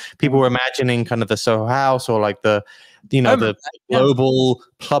then people were imagining kind of the Soho House or like the global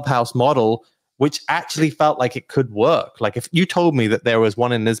clubhouse model, which actually felt like it could work. Like if you told me that there was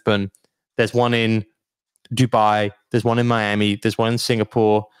one in Lisbon, there's one in Dubai, there's one in Miami, there's one in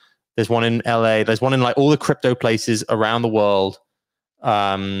Singapore, there's one in LA, there's one in like all the crypto places around the world.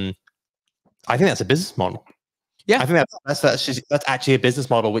 I think that's a business model. Yeah, I think that's actually a business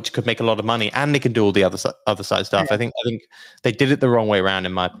model which could make a lot of money, and they can do all the other side stuff. Yeah. I think they did it the wrong way around,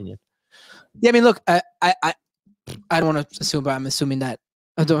 in my opinion. Yeah, I mean, look, I don't want to assume, but I'm assuming that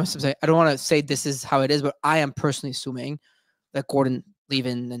I don't want to say this is how it is, but I am personally assuming that Gordon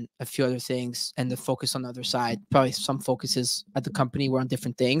leaving and a few other things, and the focus on the other side. Probably some focuses at the company were on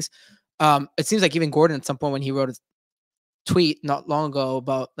different things. It seems like even Gordon at some point when he wrote a tweet not long ago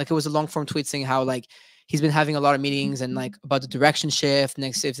about, like, it was a long form tweet saying how like he's been having a lot of meetings and like about the direction shift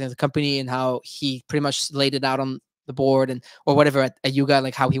next to the company, and how he pretty much laid it out on the board and or whatever at Yuga,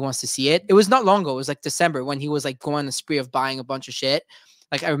 like how he wants to see it. It was not long ago. It was like December when he was like going on a spree of buying a bunch of shit.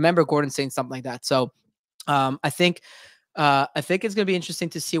 Like I remember Gordon saying something like that. So I think it's gonna be interesting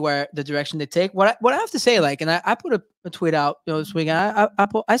to see where the direction they take. What I have to say, like, and I put a tweet out, you know, this weekend.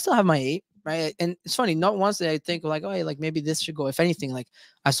 I still have my 8, right? And it's funny, not once did I think like, oh, hey, like maybe this should go. If anything, like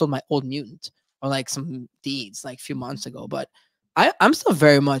I sold my old mutant or like some deeds like a few months ago. But I'm still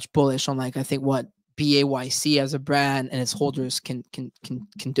very much bullish on like I think what BAYC as a brand and its holders can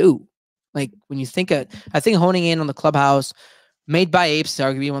do. Like when you think I think honing in on the clubhouse made by apes is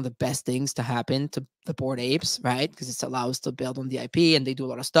arguably one of the best things to happen to the board apes, right? Because it allows to build on the IP and they do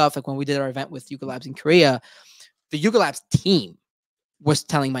a lot of stuff. Like when we did our event with Yuga Labs in Korea, the Yuga Labs team was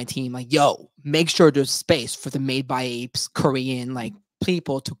telling my team like, yo, make sure there's space for the made by apes Korean like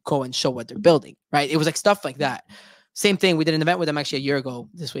people to go and show what they're building, right? It was like stuff like that. Same thing. We did an event with them actually a year ago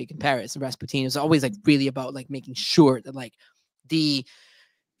this week in Paris, in Rasputin. It was always like really about like making sure that like the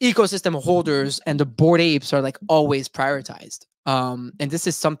ecosystem holders and the board apes are like always prioritized. And this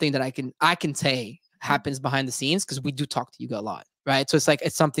is something that I can say happens behind the scenes because we do talk to Yuga a lot, right? So it's like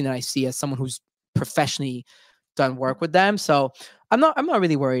it's something that I see as someone who's professionally done work with them. So I'm not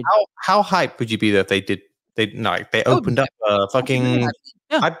really worried. How hyped would you be though if they opened up a fucking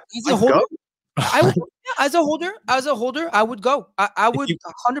as a holder? I would, yeah, as a holder, I would go. I would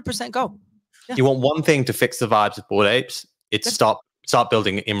 100% go. Yeah. You want one thing to fix the vibes of board apes? It's start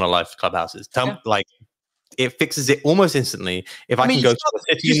building in real life clubhouses. Like it fixes it almost instantly. If I can go to a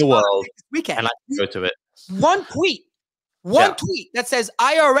city in the world and I can go to it. One tweet that says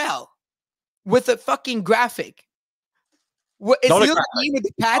IRL with a fucking graphic. It's not you know the meme with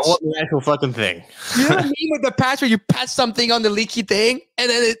the patch. I want the actual fucking thing. You know the meme with the patch where you patch something on the leaky thing, and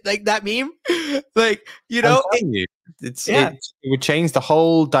then it, like that meme, like you know, it would change the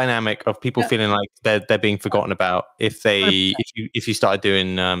whole dynamic of people feeling like they're being forgotten about if you started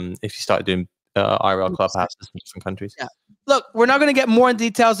doing IRL clubhouses in different countries. Yeah. Look, we're not going to get more in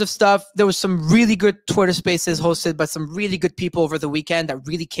details of stuff. There was some really good Twitter spaces hosted by some really good people over the weekend that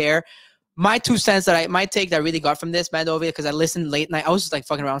really care. My 2 cents my take that I really got from this, Mandovia, because I listened late night. I was just like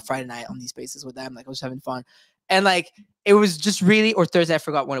fucking around Friday night on these spaces with them. Like I was having fun. And like, it was just really, or Thursday, I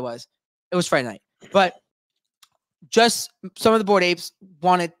forgot when it was. It was Friday night. But just some of the board apes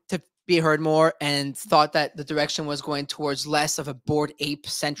wanted to be heard more and thought that the direction was going towards less of a board ape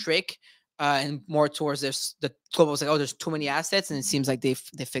centric and more towards this. The global was like, oh, there's too many assets. And it seems like they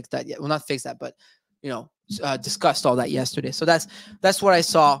fixed that yet. Well, not fixed that, but you know, discussed all that yesterday. So that's what I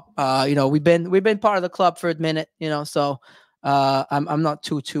saw. You know, we've been part of the club for a minute, you know, so I'm not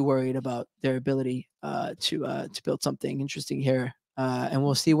too worried about their ability to build something interesting here. And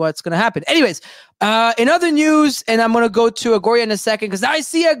we'll see what's going to happen. Anyways, in other news, and I'm going to go to Agoria in a second because I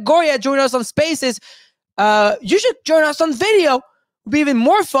see Agoria join us on Spaces. You should join us on video. It'll be even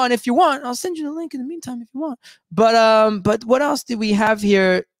more fun if you want. I'll send you the link in the meantime if you want. But what else did we have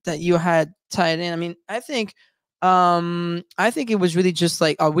here that you had tied in? I mean, I think it was really just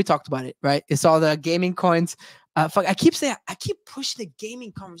like, we talked about it, right? It's all the gaming coins. Fuck, I keep pushing the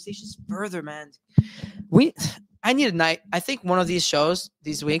gaming conversations further, man. I need a night. I think one of these shows,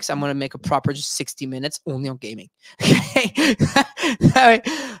 these weeks, I'm going to make a proper just 60 minutes only on gaming. Okay.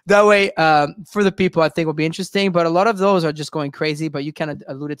 that way, for the people, I think will be interesting. But a lot of those are just going crazy. But you kind of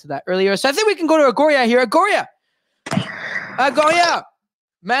alluded to that earlier. So I think we can go to Agoria here. Agoria,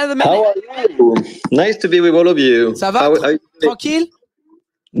 man of the minute. How are you? Nice to be with all of you. Ça va? Tranquille?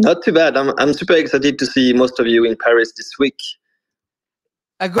 Not too bad. I'm super excited to see most of you in Paris this week.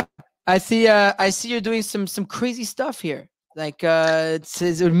 I see you're doing some crazy stuff here. Like it's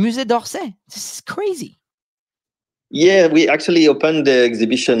Musée d'Orsay. This is crazy. Yeah, we actually opened the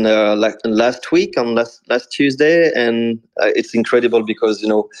exhibition like last week on last Tuesday, and it's incredible because, you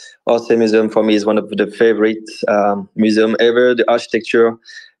know, Orsay Museum for me is one of the favorite museum ever. The architecture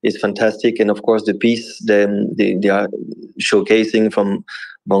is fantastic, and of course the piece they are showcasing from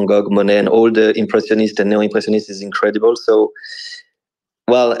Van Gogh, Monet, and all the impressionists and neo-impressionists is incredible. So,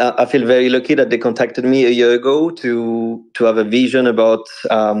 well, I feel very lucky that they contacted me a year ago to have a vision about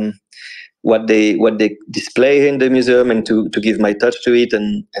what they display in the museum and to give my touch to it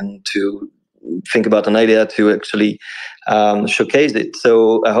and to think about an idea to actually showcase it.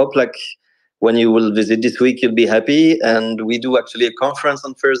 So I hope like when you will visit this week, you'll be happy. And we do actually a conference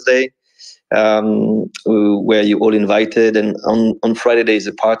on Thursday where you all invited. And on Friday there is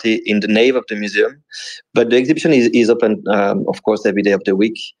a party in the nave of the museum. But the exhibition is open, of course, every day of the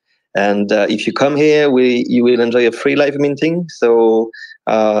week. And if you come here, you will enjoy a free live minting. So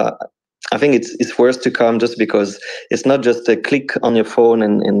I think it's worth to come, just because it's not just a click on your phone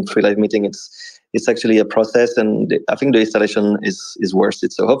and free live meeting. It's actually a process, and I think the installation is worth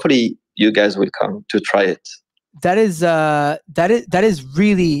it. So hopefully you guys will come to try it. That is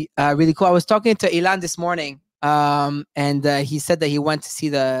really really cool. I was talking to Ilan this morning, and he said that he went to see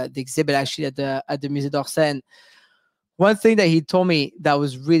the exhibit actually at the Musée d'Orsay. And one thing that he told me that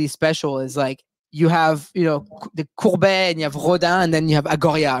was really special is like, you have, you know, the Courbet and you have Rodin, and then you have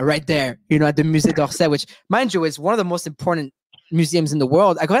Agoria right there, you know, at the Musée d'Orsay, which, mind you, is one of the most important museums in the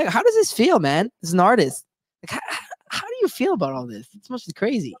world. Agoria, how does this feel, man? As an artist, like, how do you feel about all this? It's mostly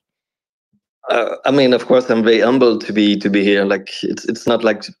crazy. I mean, of course, I'm very humbled to be here. Like, it's not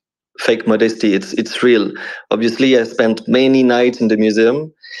like fake modesty. It's real. Obviously, I spent many nights in the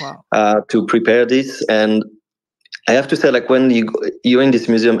museum to prepare this, and I have to say, like, when you're in this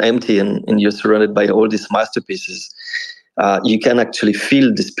museum empty and you're surrounded by all these masterpieces, you can actually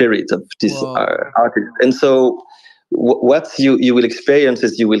feel the spirit of this artist. And so what you will experience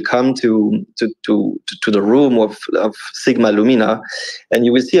is you will come to the room of Sigma Lumina, and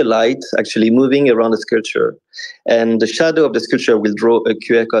you will see a light actually moving around the sculpture, and the shadow of the sculpture will draw a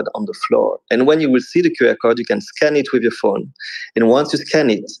QR code on the floor. And when you will see the QR code, you can scan it with your phone, and once you scan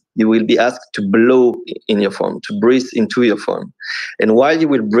it, you will be asked to blow in your phone, to breathe into your phone. And while you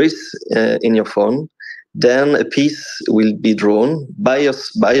will breathe in your phone, then a piece will be drawn by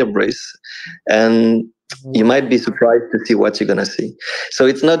your breath, and you might be surprised to see what you're going to see. So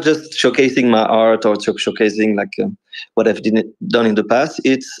it's not just showcasing my art or showcasing like what I've done in the past.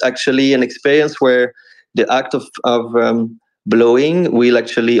 It's actually an experience where the act of blowing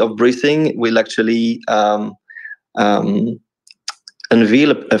of breathing will actually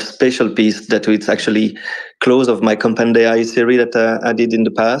unveil a special piece that it's actually close of my Compendei series that I did in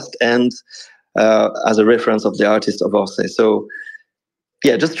the past, and as a reference of the artist of Orsay. So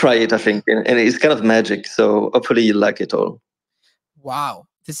yeah, just try it, I think. And it's kind of magic. So hopefully you like it all. Wow.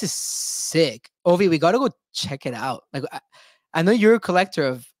 This is sick. Ovi, we got to go check it out. Like, I know you're a collector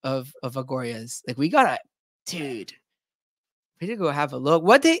of Agorias. Like, we got to, dude, we need to go have a look.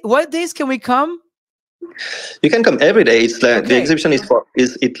 What days can we come? You can come every day. It's like the exhibition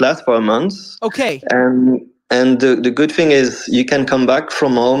it lasts for a month. Okay. And the good thing is you can come back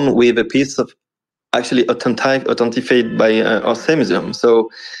from home with a piece of actually authenticated by Orsay Museum. So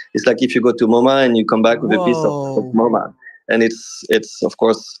it's like if you go to MoMA and you come back with a piece of MoMA, and it's of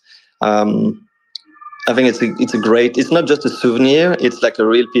course, I think it's a great. It's not just a souvenir; it's like a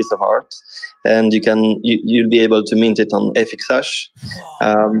real piece of art, and you'll be able to mint it on FXhash.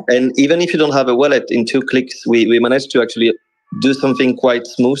 And even if you don't have a wallet, in 2 clicks, we managed to actually do something quite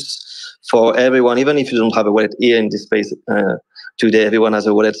smooth for everyone. Even if you don't have a wallet here in this space. Today, everyone has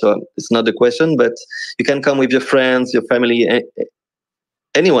a wallet, so it's not the question, but you can come with your friends, your family,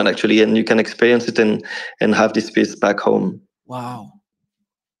 anyone actually, and you can experience it and have this piece back home. Wow.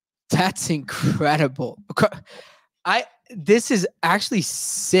 That's incredible. This is actually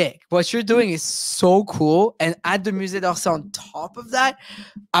sick. What you're doing is so cool. And at the Musée d'Orsay on top of that,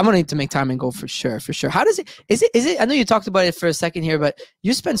 I'm going to need to make time and go for sure. How does is it, I know you talked about it for a second here, but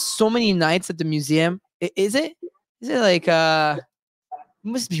you spend so many nights at the museum. Is it like, it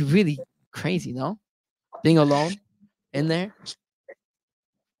must be really crazy, no? Being alone in there?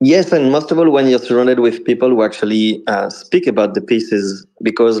 Yes, and most of all when you're surrounded with people who actually speak about the pieces,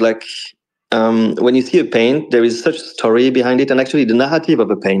 because like when you see a paint, there is such a story behind it, and actually the narrative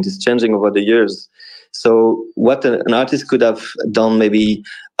of a paint is changing over the years. So what an artist could have done maybe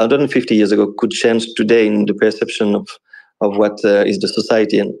 150 years ago could change today in the perception of what is the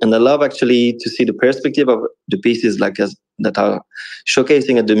society. And I love actually to see the perspective of the pieces like that are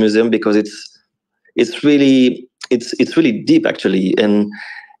showcasing at the museum, because it's really deep actually.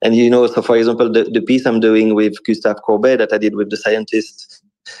 And you know, so for example, the piece I'm doing with Gustave Courbet that I did with the scientists,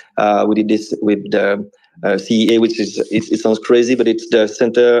 we did this with the CEA, which is, it sounds crazy, but it's the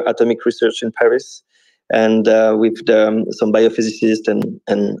Center Atomic Research in Paris, and with some biophysicists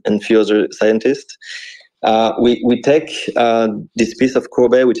and few other scientists. We take this piece of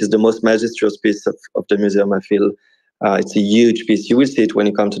Courbet, which is the most majestuous piece of the museum. I feel it's a huge piece. You will see it when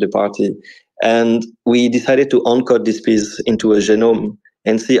you come to the party. And we decided to encode this piece into a genome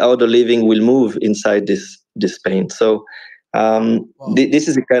and see how the living will move inside this paint. So this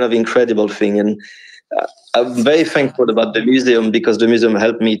is a kind of incredible thing. And I'm very thankful about the museum because the museum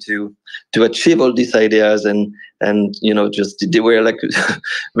helped me to achieve all these ideas and just they were like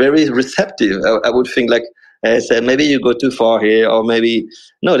very receptive. I would think like I said, maybe you go too far here, or maybe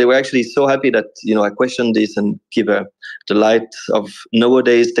no. They were actually so happy that I questioned this and give the light of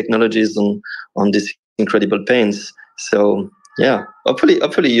nowadays technologies on these incredible paints. So yeah, hopefully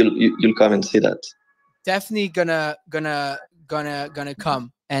you'll come and see that. Definitely gonna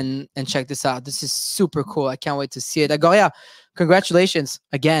come and check this out. This is super cool. I can't wait to see it. Agoria, congratulations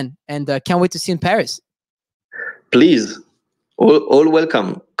again, and can't wait to see you in Paris. Please, all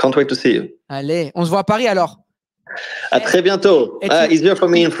welcome. Can't wait to see you. Allez, on se voit à Paris alors. À très bientôt. Easier for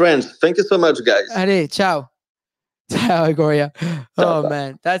me in French. Thank you so much, guys. Allez, ciao. Ciao, Agoria. Oh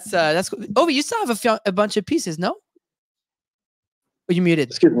man, that's cool. Oh, you still have a bunch of pieces, no? Are you muted?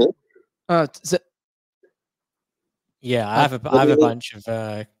 Excuse me. Yeah, I have a bunch of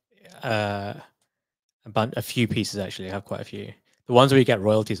a few pieces actually. I have quite a few. The ones where you get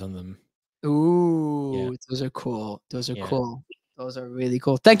royalties on them. Ooh, yeah. Those are cool. Those are cool. Those are really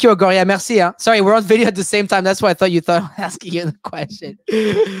cool. Thank you, Agoria. Merci. Hein? Sorry, we're on video at the same time. That's why I thought I was asking you the question.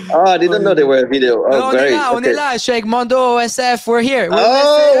 Oh, I didn't know they were a video. Oh, no, great. On est là. Je suis avec Mondo, OSF. We're here.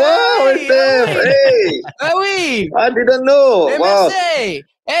 Wow, OSF. Hey. Oui. I didn't know. Hey, wow. Hey,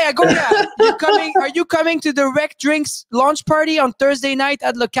 Agoria, are you coming to the Rec Drinks launch party on Thursday night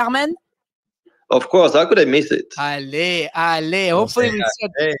at Le Carmen? Of course. How could I miss it? Allez. Hopefully we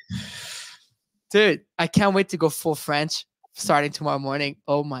said. Dude, I can't wait to go full French starting tomorrow morning.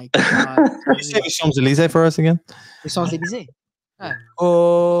 Oh my God. Can you say the Champs-Élysées for us again? The Champs-Élysées.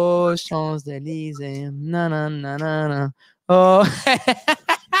 Oh, Champs-Élysées. Na na na na na. Oh.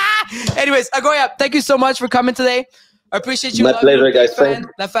 Anyways, Agoria, thank you so much for coming today. I appreciate you. My pleasure, guys.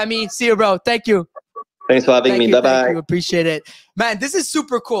 La famille. See you, bro. Thank you. Thanks for having me. Bye-bye. Appreciate it. Man, this is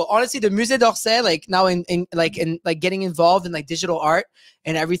super cool. Honestly, the Musée d'Orsay, like now in getting involved in like digital art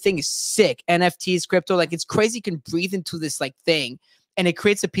and everything is sick. NFTs, crypto, like it's crazy. You can breathe into this like thing and it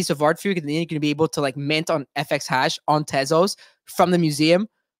creates a piece of art for you. And then you can be able to like mint on FX hash on Tezos from the museum.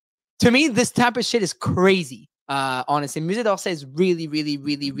 To me, this type of shit is crazy. Honestly, Musée d'Orsay is really, really,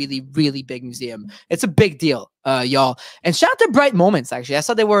 really, really, really big museum. It's a big deal, y'all. And shout out to Bright Moments, actually. I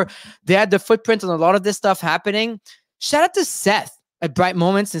saw they had the footprint on a lot of this stuff happening. Shout out to Seth at Bright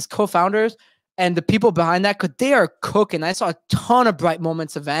Moments, his co-founders, and the people behind that, because they are cooking. I saw a ton of Bright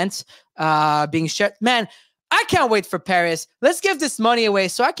Moments events being shared. Man, I can't wait for Paris. Let's give this money away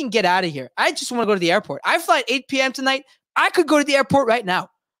so I can get out of here. I just want to go to the airport. I fly at 8 p.m. tonight. I could go to the airport right now.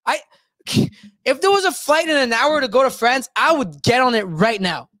 If there was a flight in an hour to go to France, I would get on it right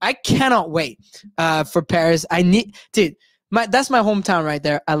now. I cannot wait for Paris. Dude, that's my hometown right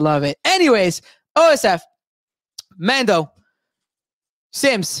there. I love it. Anyways, OSF, Mando,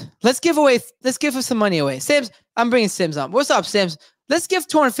 Sims, let's give some money away. Sims, I'm bringing Sims on. What's up, Sims? Let's give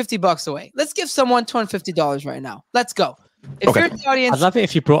 $250 away. Let's give someone $250 right now. Let's go. If you're in the audience, I'd love it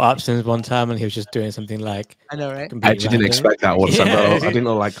if you brought up Sims one time and he was just doing something like. I know, right? I actually didn't expect that one. I didn't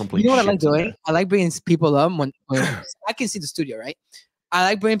know like complete. You know what I like doing? I like bringing people up when I can see the studio, right? I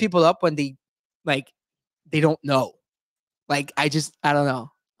like bringing people up when they don't know. Like I don't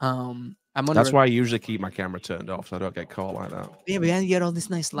know. That's why I usually keep my camera turned off so I don't get caught like that. Yeah, but then you get all this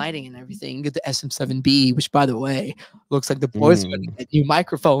nice lighting and everything. You get the SM7B, which by the way looks like the boys are going to get new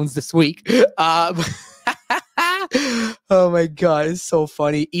microphones this week. Oh my God, it's so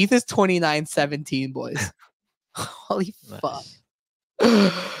funny. ETH is 29.17, boys. Holy fuck.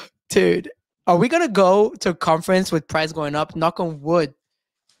 Dude, are we gonna go to a conference with price going up? Knock on wood.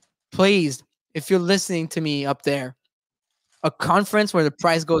 Please, if you're listening to me up there, a conference where the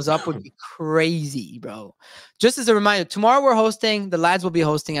price goes up would be crazy, bro. Just as a reminder, tomorrow we're hosting, the lads will be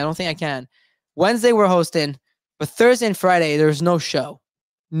hosting. I don't think I can. Wednesday we're hosting, but Thursday and Friday there's no show.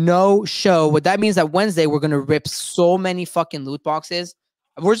 No show. What that means that Wednesday we're gonna rip so many fucking loot boxes.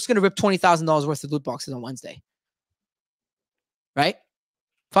 We're just gonna rip $20,000 worth of loot boxes on Wednesday. Right?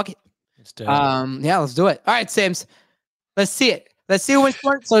 Fuck it. Let's do it. Yeah, let's do it. All right, Sims. Let's see it. Let's see who wins.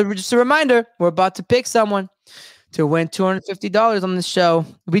 So just a reminder, we're about to pick someone to win $250 on the show.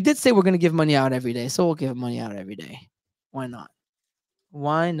 We did say we're gonna give money out every day, so we'll give money out every day. Why not?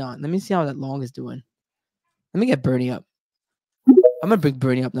 Why not? Let me see how that long is doing. Let me get Bernie up. I'm going to bring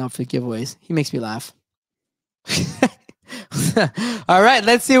Bernie up now for the giveaways. He makes me laugh. All right,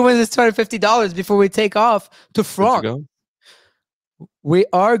 let's see who wins this $250 before we take off to France. We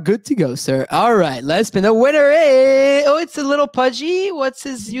are good to go, sir. All right, let's spin. The winner is... Oh, it's a little pudgy. What's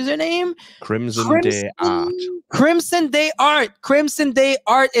his username? Crimson Day Art. Crimson Day Art. Crimson Day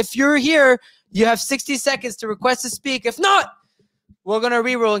Art. If you're here, you have 60 seconds to request to speak. If not, we're going to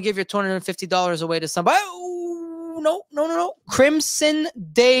reroll and give your $250 away to somebody. Oh, no. Crimson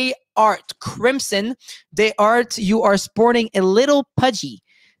Day Art. Crimson Day Art. You are sporting a little pudgy.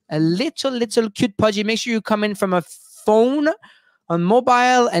 A little cute pudgy. Make sure you come in from a phone on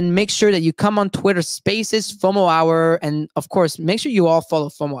mobile, and make sure that you come on Twitter Spaces, FOMO Hour, and of course, make sure you all follow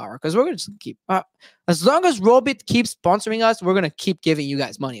FOMO Hour, because we're going to keep, as long as Robit keeps sponsoring us, we're going to keep giving you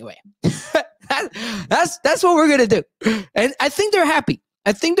guys money away. That's what we're going to do. And I think they're happy.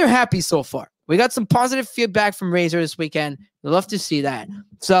 I think they're happy so far. We got some positive feedback from Razor this weekend. We'd love to see that.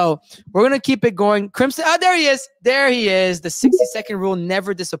 So we're going to keep it going. Crimson, there he is. There he is. The 60-second rule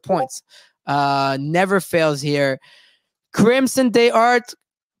never disappoints. Never fails here. Crimson Day Art,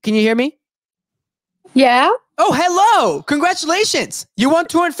 can you hear me? Yeah. Oh, hello! Congratulations! You won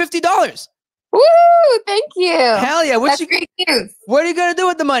 $250. Woo! Thank you. Hell yeah! That's great news. What are you gonna do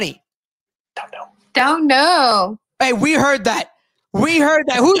with the money? Don't know. Hey, we heard that. We heard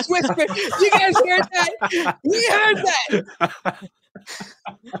that. Who's whispering? You guys heard that? We heard that.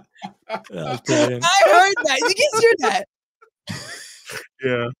 I heard that. You guys heard that?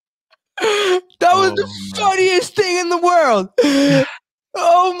 Yeah. That was the funniest thing in the world.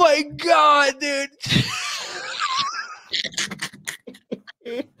 Oh my god, dude.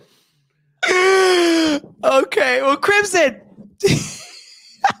 Okay, well, Crimson.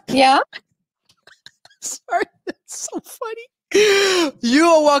 Yeah? Sorry, that's so funny. You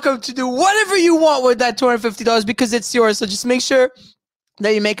are welcome to do whatever you want with that $250 because it's yours. So just make sure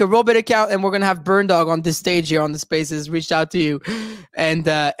that you make a Robit account, and we're gonna have Burn Dog on this stage here on the Spaces reach out to you and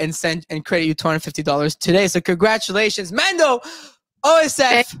send and credit you $250 today. So congratulations, Mando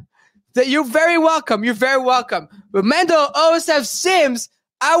OSF. That you're very welcome. You're very welcome. But Mando OSF Sims,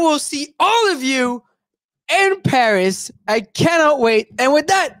 I will see all of you in Paris. I cannot wait. And with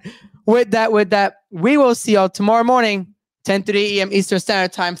that, we will see y'all tomorrow morning, 10:30 a.m. Eastern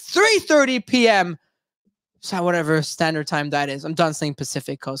Standard Time, 3:30 p.m. So whatever standard time that is. I'm done saying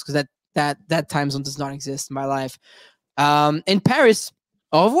Pacific Coast because that time zone does not exist in my life. In Paris,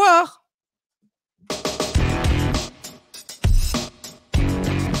 au revoir.